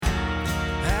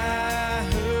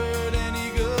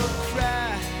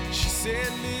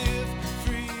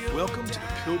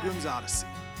Pilgrim's Odyssey,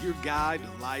 your guide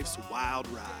to life's wild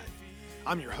ride.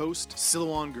 I'm your host,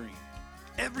 Silouan Green.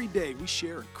 Every day we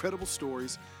share incredible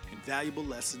stories and valuable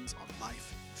lessons on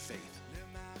life and faith.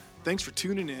 Thanks for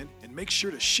tuning in, and make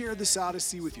sure to share this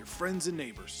Odyssey with your friends and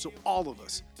neighbors so all of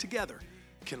us, together,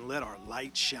 can let our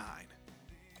light shine.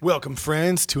 Welcome,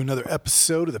 friends, to another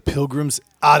episode of the Pilgrim's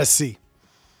Odyssey.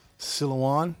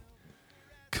 Silouan,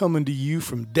 coming to you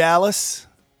from Dallas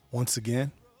once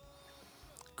again.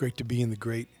 Great to be in the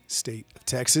great state of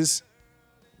Texas.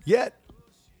 Yet,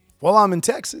 while I'm in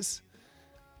Texas,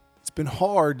 it's been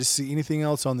hard to see anything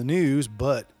else on the news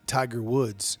but Tiger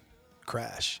Woods'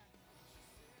 crash.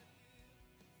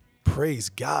 Praise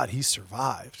God, he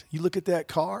survived. You look at that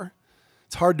car,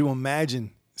 it's hard to imagine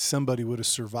somebody would have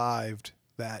survived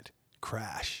that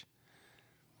crash.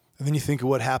 And then you think of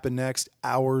what happened next: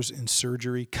 hours in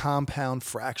surgery, compound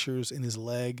fractures in his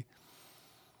leg.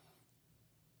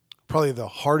 Probably the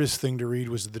hardest thing to read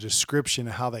was the description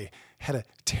of how they had to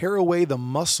tear away the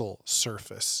muscle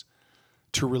surface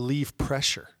to relieve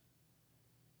pressure.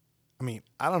 I mean,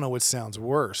 I don't know what sounds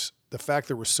worse: the fact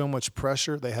there was so much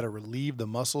pressure they had to relieve the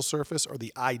muscle surface, or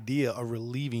the idea of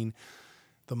relieving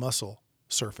the muscle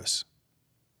surface.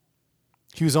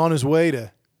 He was on his way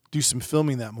to do some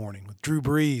filming that morning with Drew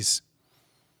Brees.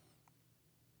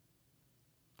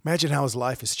 Imagine how his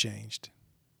life has changed.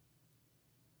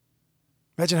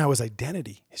 Imagine how his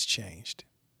identity has changed.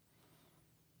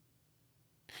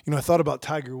 You know, I thought about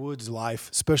Tiger Woods'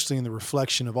 life, especially in the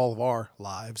reflection of all of our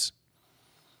lives.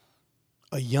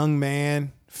 A young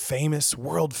man, famous,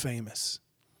 world famous,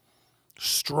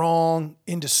 strong,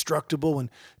 indestructible.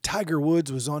 When Tiger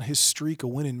Woods was on his streak of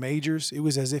winning majors, it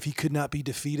was as if he could not be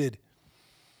defeated.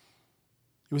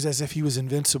 It was as if he was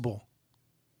invincible.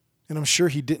 And I'm sure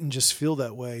he didn't just feel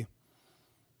that way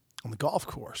on the golf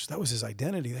course. That was his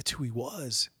identity. That's who he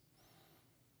was.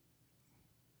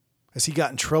 As he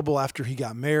got in trouble after he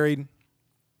got married,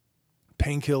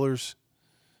 painkillers,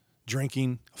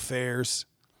 drinking, affairs,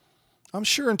 I'm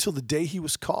sure until the day he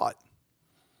was caught,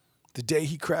 the day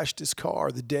he crashed his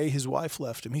car, the day his wife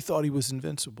left him, he thought he was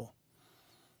invincible.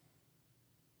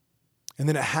 And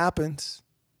then it happens.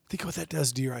 Think of what that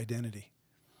does to your identity.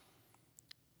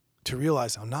 To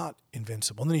realize I'm not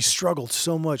invincible. And then he struggled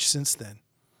so much since then.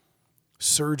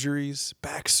 Surgeries,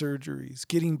 back surgeries,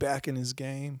 getting back in his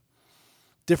game,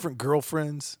 different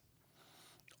girlfriends,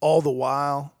 all the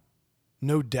while,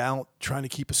 no doubt, trying to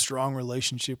keep a strong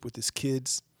relationship with his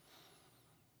kids.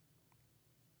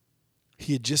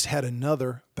 He had just had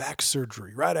another back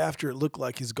surgery right after it looked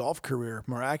like his golf career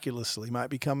miraculously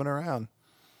might be coming around.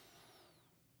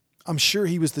 I'm sure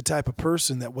he was the type of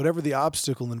person that whatever the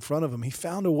obstacle in front of him, he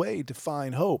found a way to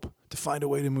find hope, to find a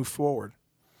way to move forward.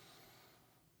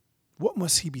 What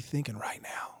must he be thinking right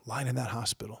now, lying in that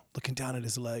hospital, looking down at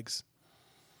his legs?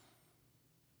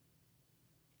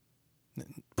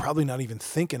 Probably not even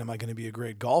thinking, am I going to be a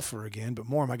great golfer again, but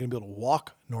more, am I going to be able to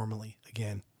walk normally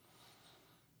again?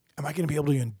 Am I going to be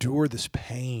able to endure this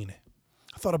pain?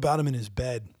 I thought about him in his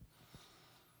bed,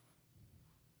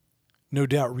 no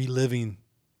doubt reliving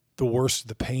the worst of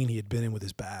the pain he had been in with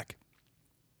his back.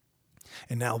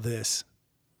 And now this.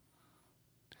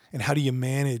 And how do you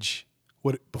manage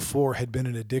what before had been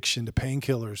an addiction to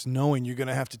painkillers, knowing you're going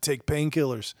to have to take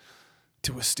painkillers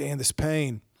to withstand this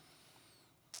pain?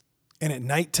 And at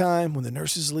nighttime, when the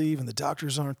nurses leave and the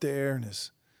doctors aren't there and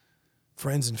his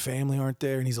friends and family aren't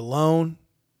there and he's alone,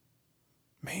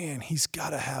 man, he's got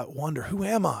to wonder, who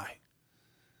am I?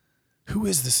 Who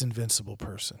is this invincible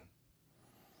person?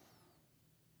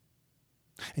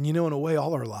 And you know, in a way,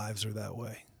 all our lives are that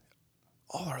way.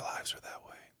 All our lives are that way.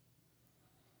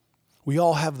 We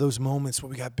all have those moments where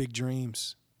we got big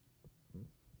dreams,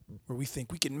 where we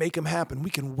think we can make them happen. We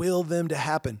can will them to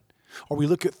happen. Or we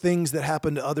look at things that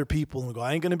happen to other people and we go,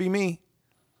 I ain't going to be me.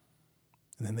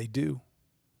 And then they do.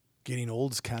 Getting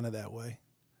old is kind of that way.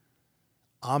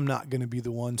 I'm not going to be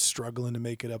the one struggling to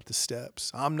make it up the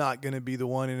steps. I'm not going to be the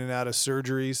one in and out of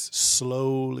surgeries,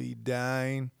 slowly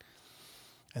dying.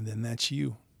 And then that's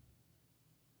you.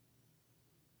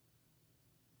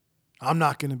 I'm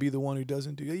not going to be the one who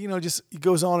doesn't do it. You know, just it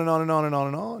goes on and on and on and on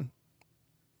and on.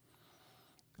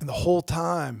 And the whole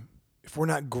time, if we're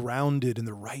not grounded in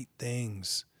the right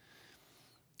things,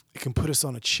 it can put us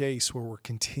on a chase where we're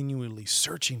continually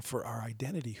searching for our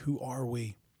identity. Who are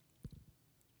we?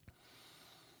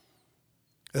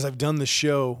 As I've done the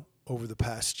show over the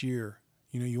past year,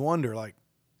 you know, you wonder, like,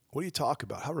 what do you talk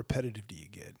about? How repetitive do you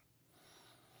get?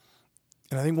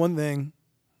 And I think one thing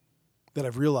that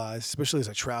I've realized, especially as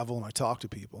I travel and I talk to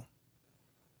people,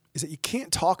 is that you can't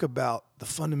talk about the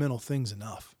fundamental things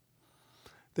enough.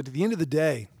 That at the end of the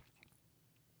day,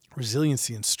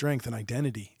 Resiliency and strength and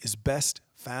identity is best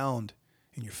found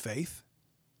in your faith,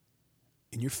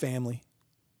 in your family,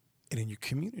 and in your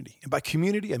community. And by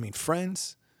community, I mean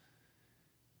friends,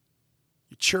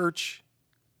 your church,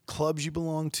 clubs you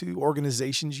belong to,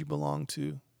 organizations you belong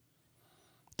to.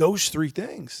 Those three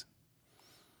things.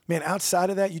 Man, outside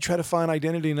of that, you try to find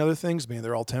identity in other things, man,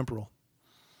 they're all temporal.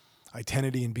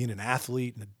 Identity in being an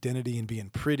athlete, identity in being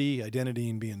pretty, identity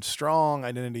in being strong,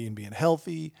 identity in being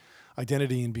healthy,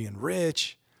 identity in being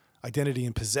rich, identity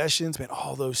in possessions. Man,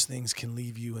 all those things can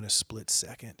leave you in a split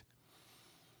second.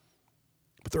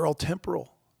 But they're all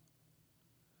temporal.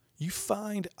 You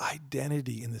find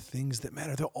identity in the things that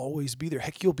matter. They'll always be there.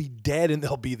 Heck, you'll be dead and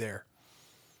they'll be there.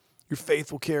 Your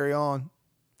faith will carry on.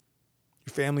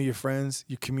 Your family, your friends,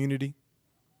 your community.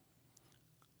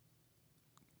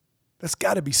 That's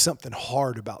got to be something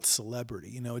hard about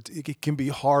celebrity. You know, it can be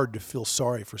hard to feel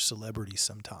sorry for celebrities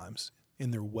sometimes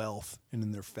in their wealth and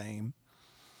in their fame.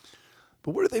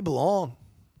 But where do they belong?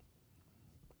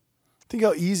 Think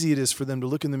how easy it is for them to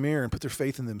look in the mirror and put their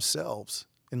faith in themselves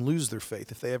and lose their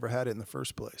faith if they ever had it in the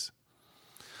first place.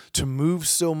 To move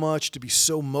so much, to be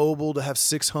so mobile, to have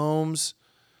 6 homes,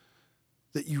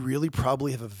 that you really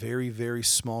probably have a very, very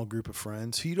small group of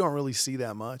friends who you don't really see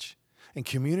that much. And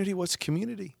community, what's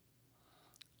community?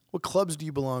 What clubs do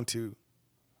you belong to?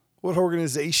 What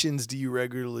organizations do you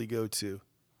regularly go to?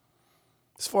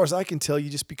 As far as I can tell, you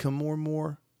just become more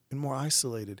and more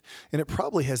isolated. And it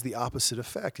probably has the opposite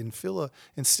effect. And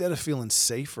instead of feeling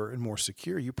safer and more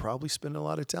secure, you probably spend a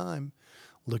lot of time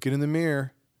looking in the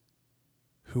mirror.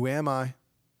 Who am I?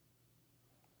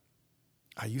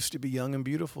 I used to be young and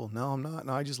beautiful. No, I'm not.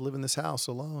 Now I just live in this house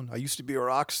alone. I used to be a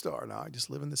rock star. Now I just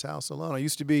live in this house alone. I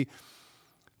used to be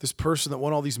this person that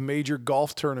won all these major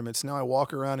golf tournaments. Now I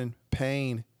walk around in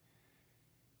pain,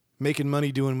 making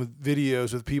money doing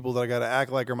videos with people that I got to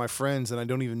act like are my friends and I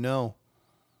don't even know.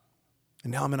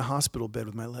 And now I'm in a hospital bed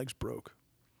with my legs broke.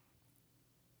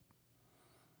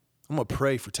 I'm going to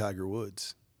pray for Tiger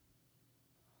Woods.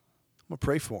 I'm going to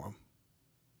pray for him.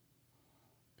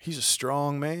 He's a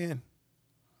strong man,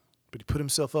 but he put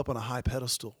himself up on a high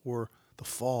pedestal where the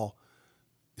fall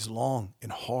is long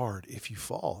and hard if you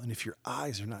fall and if your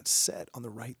eyes are not set on the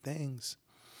right things.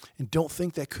 And don't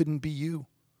think that couldn't be you.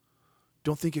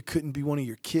 Don't think it couldn't be one of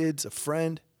your kids, a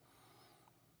friend.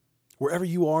 Wherever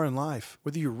you are in life,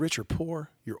 whether you're rich or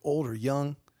poor, you're old or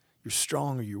young, you're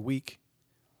strong or you're weak,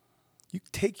 you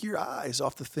take your eyes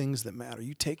off the things that matter.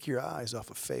 You take your eyes off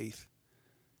of faith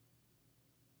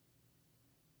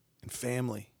and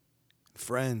family and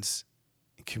friends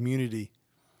and community.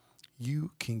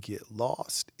 You can get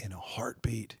lost in a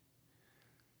heartbeat,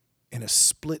 in a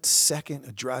split second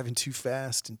of driving too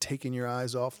fast and taking your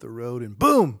eyes off the road, and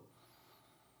boom!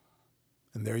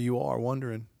 And there you are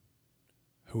wondering,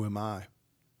 who am I?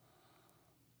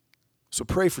 So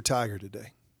pray for Tiger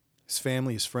today, his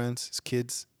family, his friends, his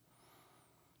kids.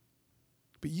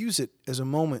 But use it as a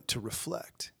moment to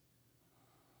reflect.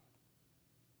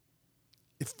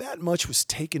 If that much was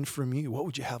taken from you, what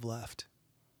would you have left?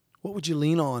 What would you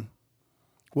lean on?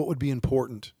 What would be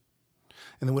important?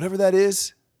 And then whatever that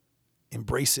is,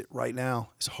 embrace it right now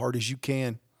as hard as you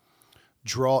can.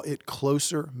 Draw it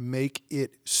closer. Make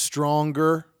it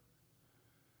stronger.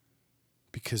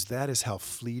 Because that is how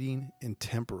fleeting and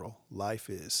temporal life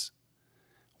is.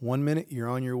 1 minute, you're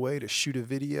on your way to shoot a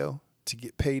video, to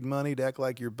get paid money, to act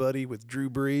like your buddy with Drew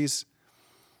Brees.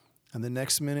 And the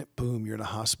next minute, boom, you're in a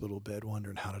hospital bed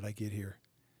wondering, how did I get here?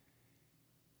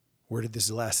 Where did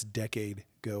this last decade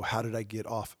go? How did I get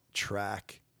off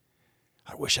track?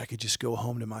 I wish I could just go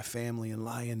home to my family and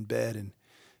lie in bed and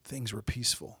things were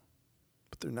peaceful.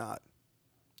 But they're not.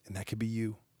 And that could be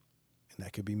you. And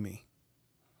that could be me.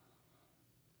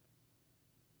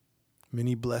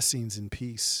 Many blessings and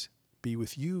peace be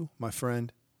with you, my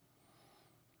friend.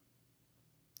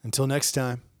 Until next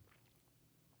time,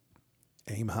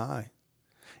 aim high.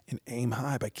 And aim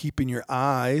high by keeping your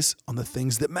eyes on the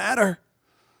things that matter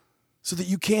so that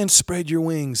you can spread your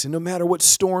wings. And no matter what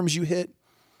storms you hit,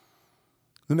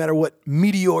 no matter what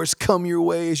meteors come your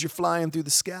way as you're flying through the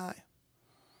sky,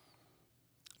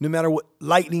 no matter what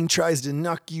lightning tries to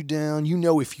knock you down, you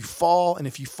know if you fall, and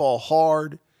if you fall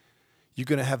hard, you're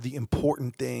going to have the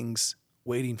important things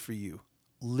waiting for you,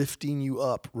 lifting you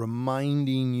up,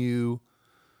 reminding you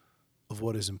of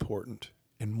what is important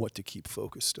and what to keep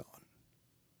focused on.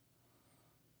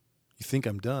 You think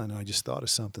I'm done, and I just thought of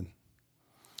something.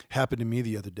 Happened to me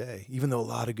the other day. Even though a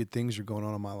lot of good things are going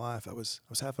on in my life, I was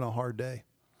having a hard day.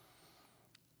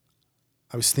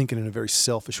 I was thinking in a very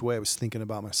selfish way. I was thinking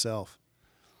about myself.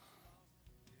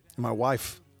 And my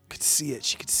wife could see it.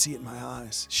 She could see it in my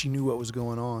eyes. She knew what was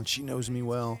going on. She knows me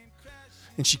well.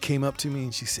 And she came up to me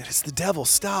and she said, "It's the devil,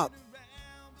 stop.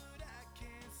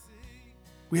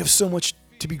 We have so much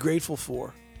to be grateful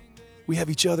for. We have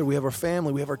each other, we have our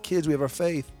family, we have our kids, we have our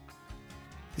faith.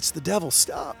 It's the devil,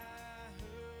 stop.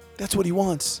 That's what he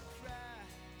wants."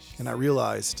 And I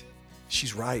realized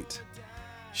she's right.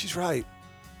 She's right.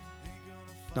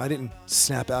 Now, I didn't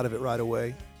snap out of it right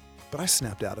away, but I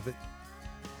snapped out of it.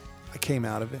 I came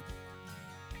out of it.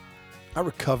 I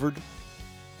recovered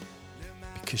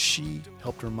because she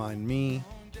helped remind me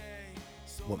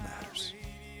what matters.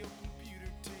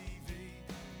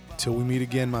 Till we meet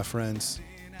again, my friends,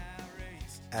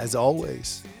 as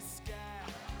always,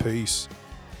 peace.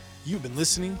 You've been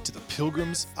listening to The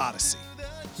Pilgrim's Odyssey.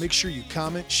 Make sure you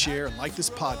comment, share, and like this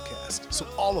podcast so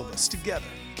all of us together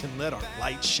can let our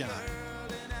light shine.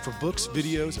 For books,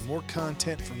 videos, and more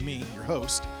content from me, your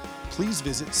host, please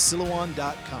visit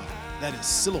Silouan.com. That is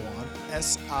Silouan,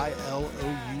 Silouan.com.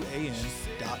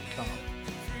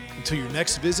 Until your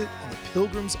next visit on The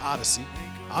Pilgrim's Odyssey,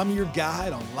 I'm your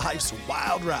guide on life's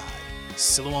wild ride,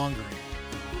 Silouan Green.